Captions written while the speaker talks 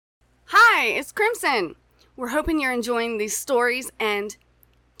Hi, it's Crimson. We're hoping you're enjoying these stories, and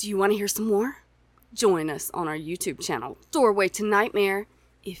do you want to hear some more? Join us on our YouTube channel, Doorway to Nightmare,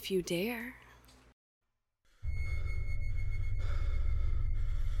 if you dare.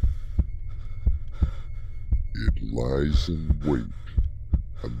 It lies in wait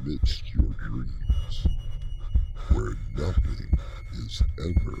amidst your dreams, where nothing is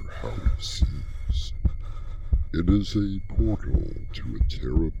ever how it seems. It is a portal to a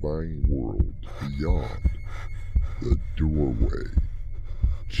terrifying world beyond the doorway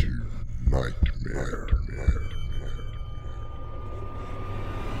to nightmare.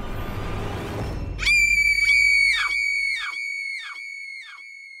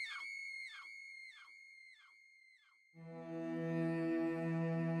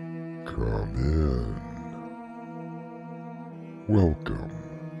 Come in. Welcome.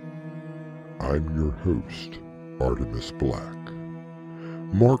 I'm your host, Artemis Black.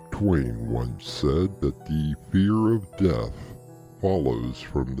 Mark Twain once said that the fear of death follows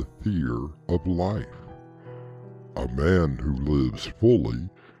from the fear of life. A man who lives fully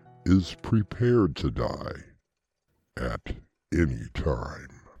is prepared to die at any time.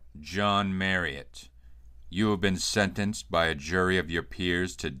 John Marriott, you have been sentenced by a jury of your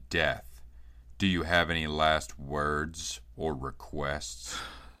peers to death. Do you have any last words or requests?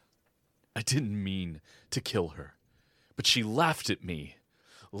 I didn't mean to kill her, but she laughed at me.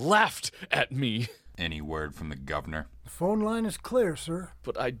 Laughed at me. Any word from the governor? The phone line is clear, sir.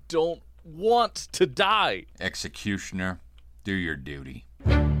 But I don't want to die. Executioner, do your duty.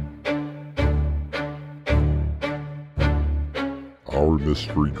 Our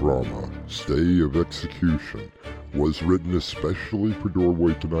mystery drama, Stay of Execution, was written especially for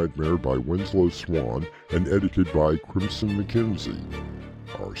Doorway to Nightmare by Winslow Swan and edited by Crimson McKenzie.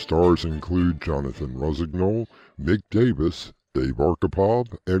 Our stars include Jonathan Rossignol, Mick Davis, Dave Archipov,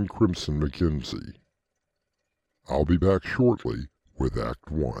 and Crimson McKenzie. I'll be back shortly with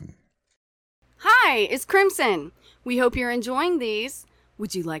Act 1. Hi, it's Crimson. We hope you're enjoying these.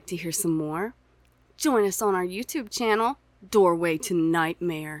 Would you like to hear some more? Join us on our YouTube channel, Doorway to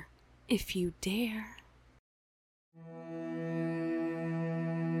Nightmare, if you dare.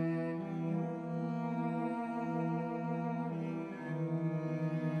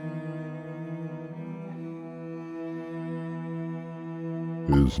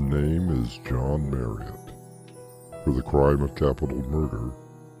 His name is John Marriott. For the crime of capital murder,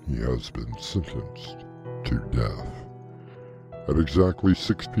 he has been sentenced to death. At exactly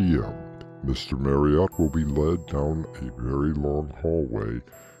 6 p.m., Mr. Marriott will be led down a very long hallway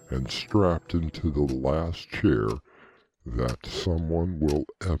and strapped into the last chair that someone will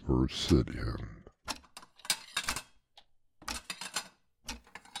ever sit in.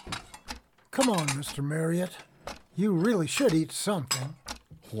 Come on, Mr. Marriott. You really should eat something.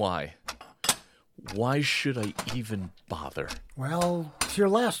 Why? Why should I even bother? Well, it's your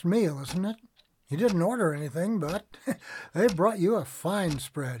last meal, isn't it? You didn't order anything, but they brought you a fine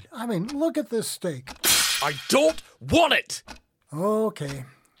spread. I mean, look at this steak. I don't want it! Okay,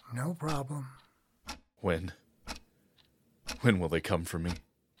 no problem. When? When will they come for me?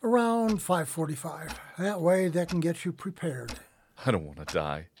 Around 5:45. That way they can get you prepared. I don't want to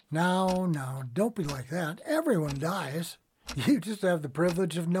die. Now, don't be like that. Everyone dies. You just have the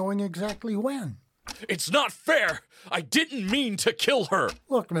privilege of knowing exactly when. It's not fair! I didn't mean to kill her!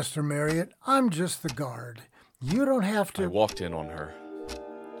 Look, Mr. Marriott, I'm just the guard. You don't have to... I walked in on her.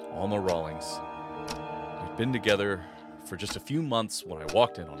 Alma Rawlings. We'd been together for just a few months when I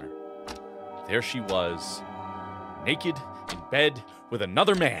walked in on her. There she was, naked, in bed, with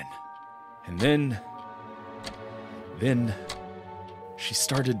another man. And then she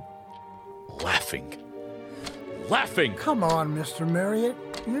started laughing. Laughing! Come on, Mr. Marriott.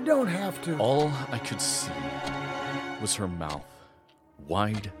 You don't have to... All I could see was her mouth,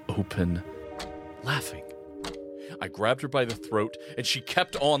 wide open, laughing. I grabbed her by the throat, and she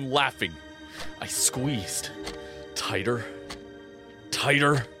kept on laughing. I squeezed. Tighter.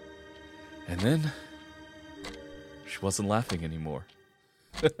 And then, she wasn't laughing anymore.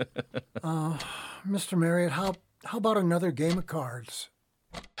 Mr. Marriott, how about another game of cards?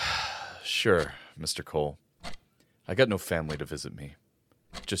 Sure, Mr. Cole. I got no family to visit me.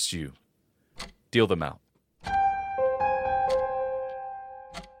 Just you. Deal them out.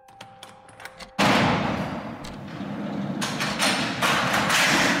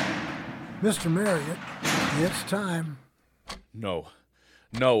 Mr. Marriott, it's time. No.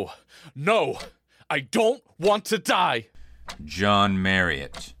 I don't want to die. John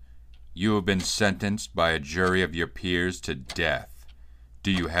Marriott, you have been sentenced by a jury of your peers to death.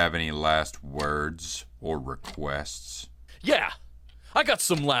 Do you have any last words or requests? Yeah, I got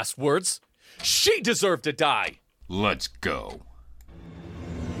some last words. She deserved to die. Let's go.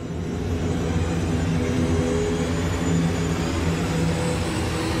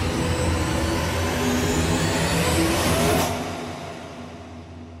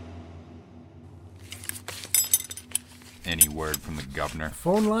 Any word from the governor?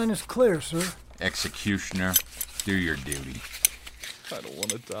 Phone line is clear, sir. Executioner, do your duty. I don't want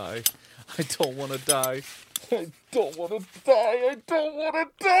to die. I don't want to die. I don't want to die. I don't want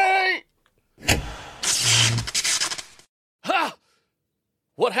to die. Ha!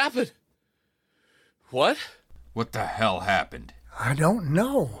 What happened? What? What the hell happened? I don't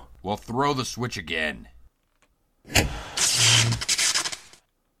know. Well, throw the switch again.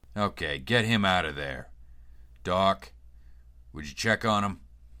 Okay, get him out of there. Doc, would you check on him?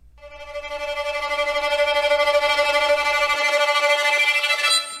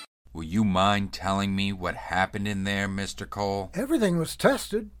 Will you mind telling me what happened in there, Mr. Cole? Everything was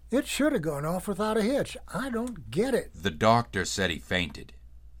tested. It should have gone off without a hitch. I don't get it. The doctor said he fainted,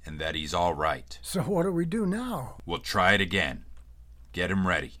 and that he's all right. So what do we do now? We'll try it again. Get him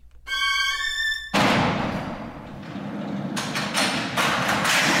ready.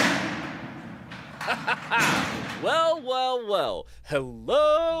 Well.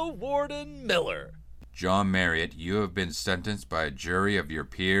 Hello, Warden Miller. John Marriott, you have been sentenced by a jury of your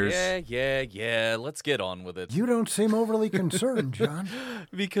peers. Yeah. Let's get on with it. You don't seem overly concerned, John.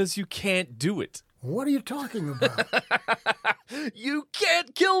 Because you can't do it. What are you talking about? You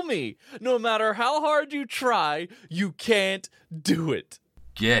can't kill me. No matter how hard you try, you can't do it.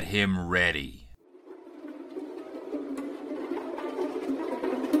 Get him ready.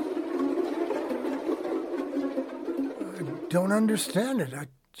 I don't understand it. I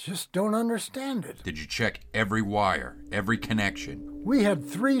just don't understand it. Did you check every wire, every connection? We had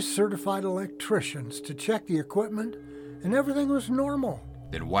 3 certified electricians to check the equipment, and everything was normal.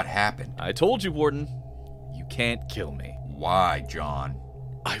 Then what happened? I told you, Warden, you can't kill me. Why, John?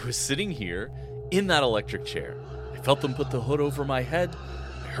 I was sitting here in that electric chair. I felt them put the hood over my head.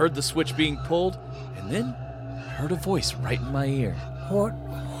 I heard the switch being pulled, and then I heard a voice right in my ear.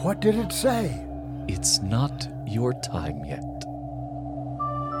 What did it say? It's not your time yet.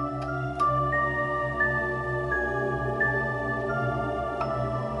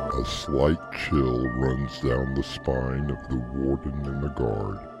 A slight chill runs down the spine of the warden and the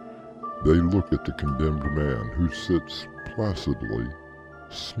guard. They look at the condemned man who sits placidly,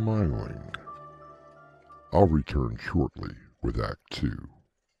 smiling. I'll return shortly with Act 2.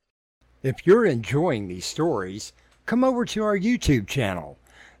 If you're enjoying these stories, come over to our YouTube channel,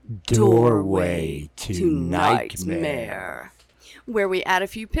 Doorway to Nightmare, where we add a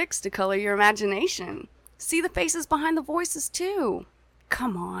few pics to color your imagination. See the faces behind the voices, too.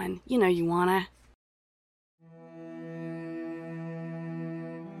 Come on, you know you wanna.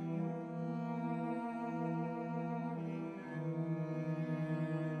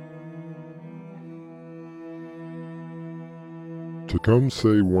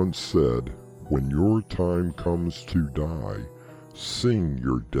 Tecumseh once said, "When your time comes to die, sing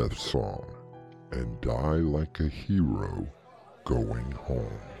your death song, and die like a hero going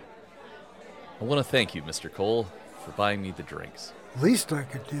home." I want to thank you, Mr. Cole, for buying me the drinks. Least I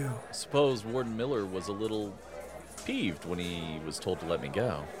could do. I suppose Warden Miller was a little peeved when he was told to let me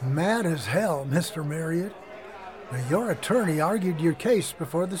go. Mad as hell, Mr. Marriott. Now, your attorney argued your case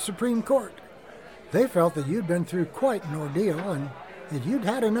before the Supreme Court. They felt that you'd been through quite an ordeal and that you'd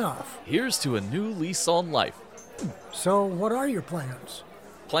had enough. Here's to a new lease on life. So what are your plans?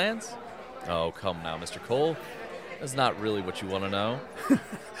 Plans? Oh, come now, Mr. Cole. That's not really what you want to know.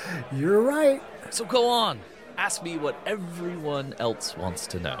 You're right. So go on. Ask me what everyone else wants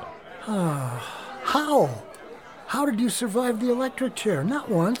to know. How? How did you survive the electric chair? Not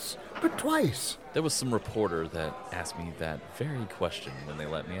once, but twice. There was some reporter that asked me that very question when they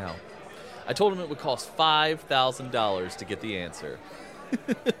let me out. I told him it would cost $5,000 to get the answer.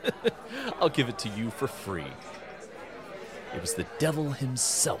 I'll give it to you for free. It was the devil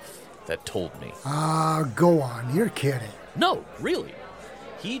himself that told me. Go on. You're kidding. No, really.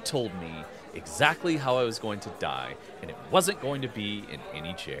 He told me exactly how I was going to die, and it wasn't going to be in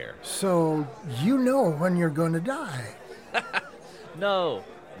any chair. So you know when you're going to die. No,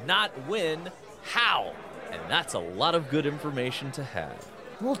 not when, how. And that's a lot of good information to have.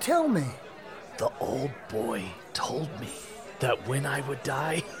 Well, tell me. The old boy told me that when I would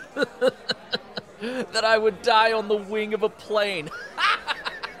die, that I would die on the wing of a plane.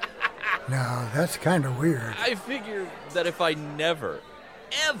 Now, that's kind of weird. I figured that if I never,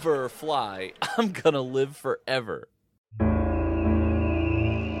 ever fly, I'm gonna live forever.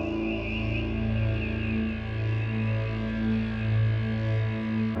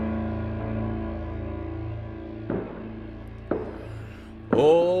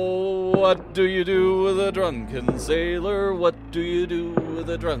 Oh, what do you do with a drunken sailor? What do you do with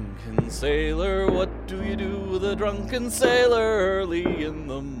a drunken sailor? What do you do with a drunken sailor early in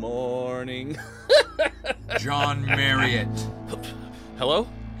the morning? John Marriott. Hello?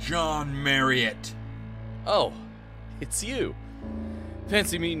 John Marriott. Oh, it's you.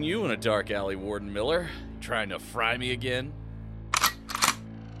 Fancy meeting you in a dark alley, Warden Miller. Trying to fry me again?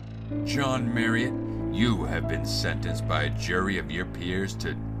 John Marriott, you have been sentenced by a jury of your peers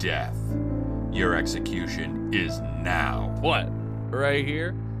to death. Your execution is now. What? Right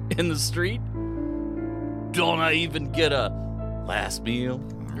here? In the street? Don't I even get a last meal?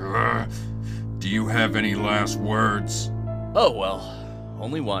 Do you have any last words? Oh, well,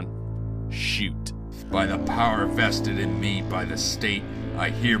 only one. Shoot. By the power vested in me by the state, I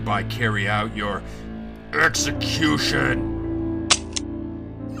hereby carry out your execution.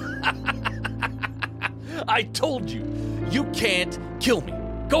 I told you, you can't kill me.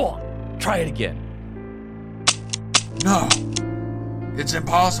 Go on, try it again. No, it's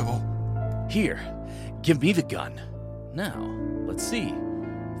impossible. Here, give me the gun. Now, let's see.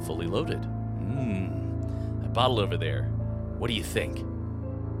 Fully loaded. That bottle over there. What do you think?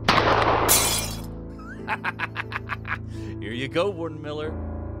 Here you go, Warden Miller.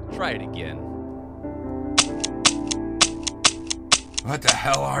 Try it again. What the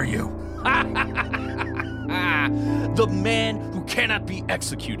hell are you? The man who cannot be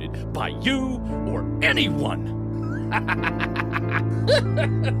executed by you or anyone.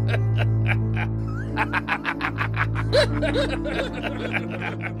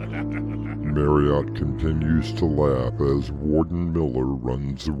 Marriott continues to laugh as Warden Miller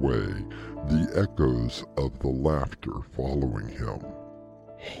runs away, the echoes of the laughter following him,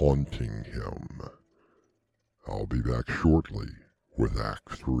 haunting him. I'll be back shortly with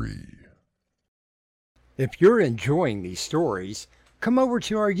Act 3. If you're enjoying these stories, come over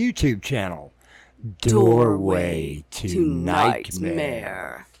to our YouTube channel, Doorway to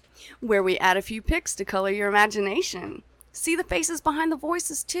Nightmare, where we add a few pics to color your imagination. See the faces behind the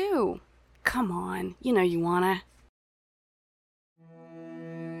voices, too. Come on, you know you wanna.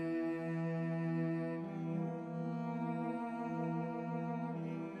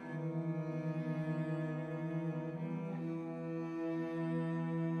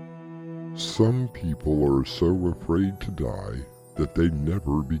 Some people are so afraid to die that they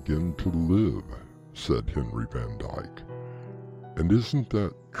never begin to live, said Henry Van Dyke. And isn't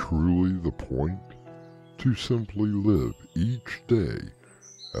that truly the point? To simply live each day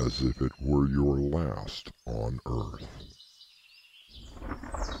as if it were your last on Earth.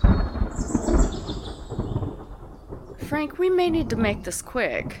 Frank, we may need to make this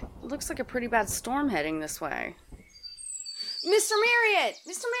quick. It looks like a pretty bad storm heading this way. Mr. Marriott!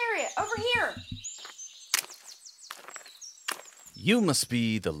 Mr. Marriott, over here! You must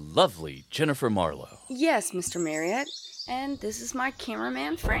be the lovely Jennifer Marlowe. Yes, Mr. Marriott. And this is my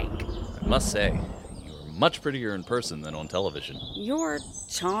cameraman, Frank. I must say, you're much prettier in person than on television. Your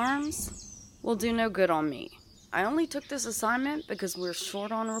charms will do no good on me. I only took this assignment because we're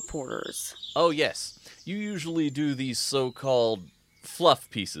short on reporters. Oh, yes. You usually do these so-called fluff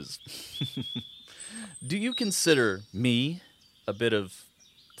pieces. Do you consider me a bit of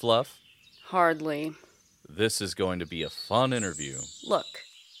fluff? Hardly. This is going to be a fun interview. Look,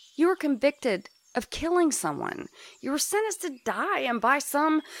 you were convicted of killing someone. You were sentenced to die, and by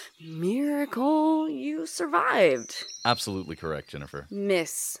some miracle, you survived. Absolutely correct, Jennifer.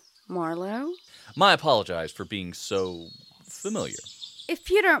 Miss Marlowe? I apologize for being so familiar. If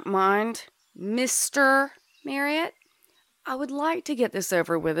you don't mind, Mr. Marriott, I would like to get this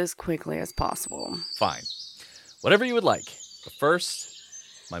over with as quickly as possible. Fine. Whatever you would like. But first,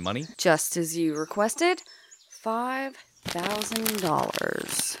 my money? Just as you requested,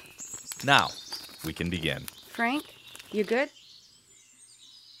 $5,000. Now, we can begin. Frank, you good?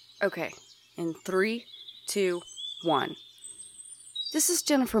 Okay, in 3, 2, 1. This is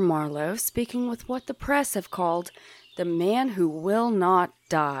Jennifer Marlowe speaking with what the press have called the man who will not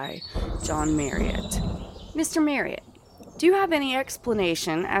die, John Marriott. Mr. Marriott, do you have any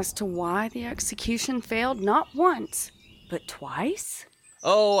explanation as to why the execution failed not once, but twice?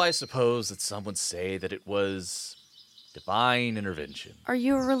 Oh, I suppose that some would say that it was divine intervention. Are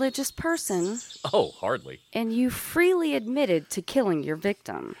you a religious person? Oh, hardly. And you freely admitted to killing your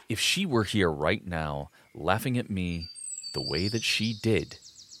victim. If she were here right now, laughing at me the way that she did,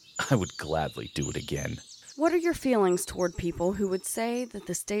 I would gladly do it again. What are your feelings toward people who would say that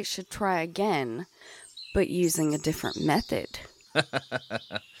the state should try again, but using a different method?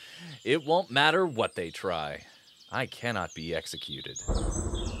 It won't matter what they try. I cannot be executed.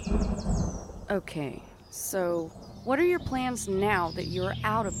 Okay, so What are your plans now that you're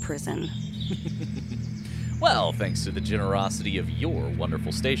out of prison? Well, thanks to the generosity of your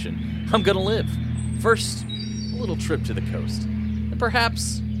wonderful station, I'm gonna live. First, a little trip to the coast. And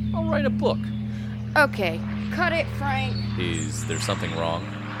perhaps I'll write a book. Okay, cut it, Frank. Is there something wrong?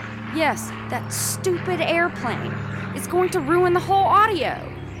 Yes, that stupid airplane. It's going to ruin the whole audio.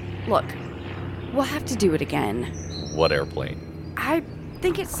 Look, we'll have to do it again. What airplane? I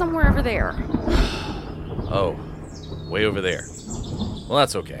think it's somewhere over there. Oh, way over there. Well,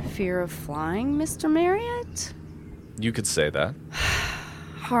 that's okay. Fear of flying, Mr. Marriott? You could say that.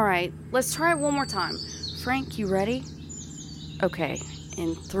 All right, let's try it one more time. Frank, you ready? Okay,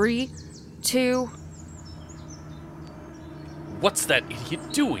 in 3, 2... What's that idiot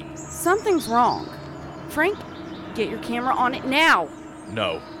doing? Something's wrong. Frank, get your camera on it now.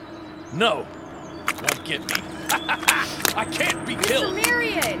 No. No! Won't get me. I can't be killed! Mr.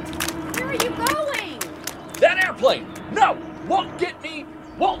 Marriott, where are you going? That airplane! No! Won't get me!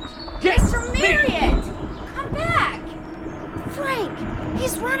 Won't get Mr. me! Marriott, come back! Frank,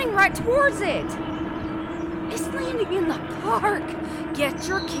 he's running right towards it. It's landing in the park. Get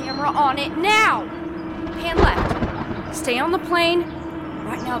your camera on it now. Pan left. Stay on the plane.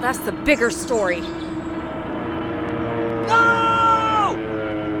 Right now, that's the bigger story. No!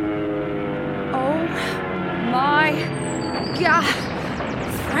 Oh my God.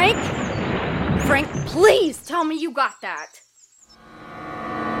 Frank? Frank, please tell me you got that.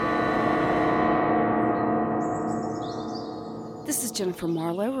 This is Jennifer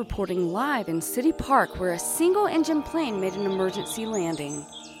Marlowe reporting live in City Park, where a single-engine plane made an emergency landing.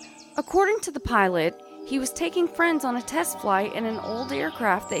 According to the pilot, he was taking friends on a test flight in an old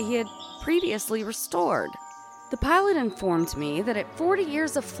aircraft that he had previously restored. The pilot informed me that at 40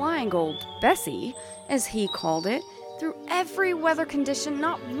 years of flying old Bessie, as he called it, through every weather condition,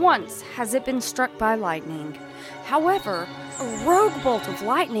 not once has it been struck by lightning. However, a rogue bolt of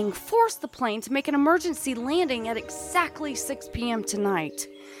lightning forced the plane to make an emergency landing at exactly 6 p.m. tonight.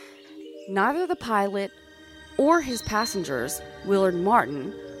 Neither the pilot or his passengers, Willard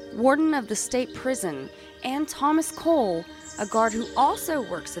Martin, warden of the state prison, and Thomas Cole, a guard who also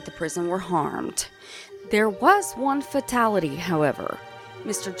works at the prison, were harmed. There was one fatality, however.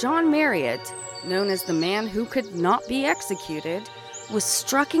 Mr. John Marriott, known as the man who could not be executed, was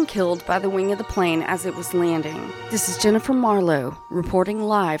struck and killed by the wing of the plane as it was landing. This is Jennifer Marlowe, reporting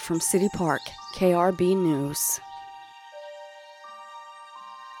live from City Park, KRB News.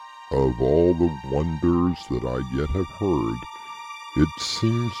 Of all the wonders that I yet have heard, it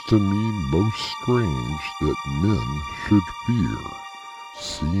seems to me most strange that men should fear,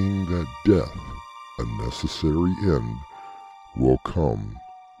 seeing that death, a necessary end, will come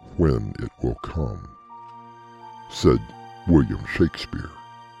when it will come, said William Shakespeare,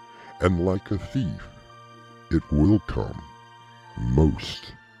 and like a thief, it will come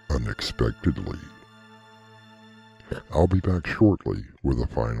most unexpectedly. I'll be back shortly with a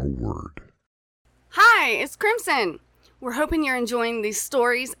final word. Hi, it's Crimson. We're hoping you're enjoying these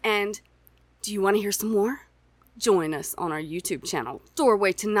stories, and do you want to hear some more? Join us on our YouTube channel,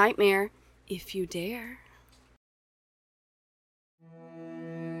 Doorway to Nightmare, if you dare.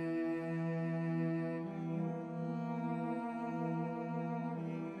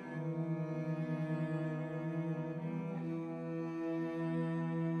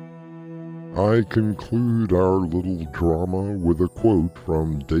 I conclude our little drama with a quote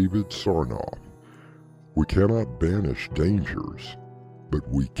from David Sarnoff. We cannot banish dangers, but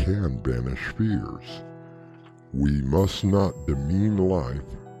we can banish fears. We must not demean life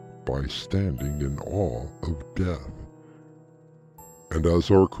by standing in awe of death. And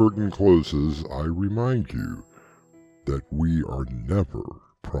as our curtain closes, I remind you that we are never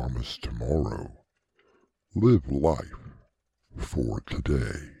promised tomorrow. Live life for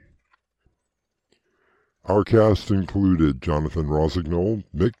today. Our cast included Jonathan Rossignol,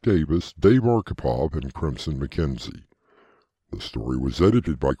 Mick Davis, Dave Arkhipov, and Crimson McKenzie. The story was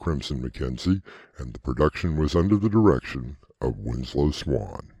edited by Crimson McKenzie, and the production was under the direction of Winslow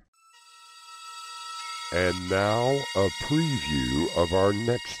Swan. And now, a preview of our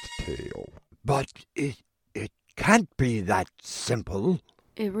next tale. But it can't be that simple.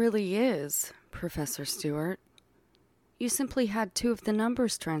 It really is, Professor Stewart. You simply had 2 of the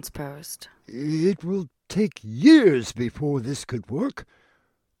numbers transposed. It will take years before this could work.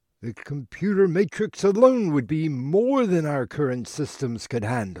 The computer matrix alone would be more than our current systems could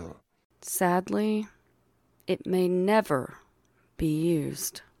handle. Sadly, it may never be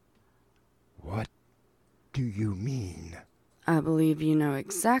used. What do you mean? I believe you know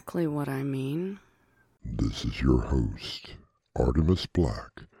exactly what I mean. This is your host, Artemis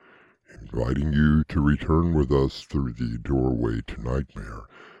Black, inviting you to return with us through the doorway to nightmare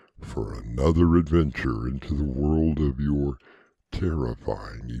for another adventure into the world of your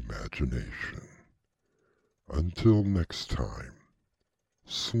terrifying imagination. Until next time,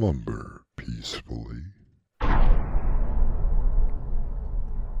 slumber peacefully.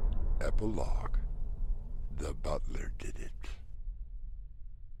 Epilogue. The butler did it.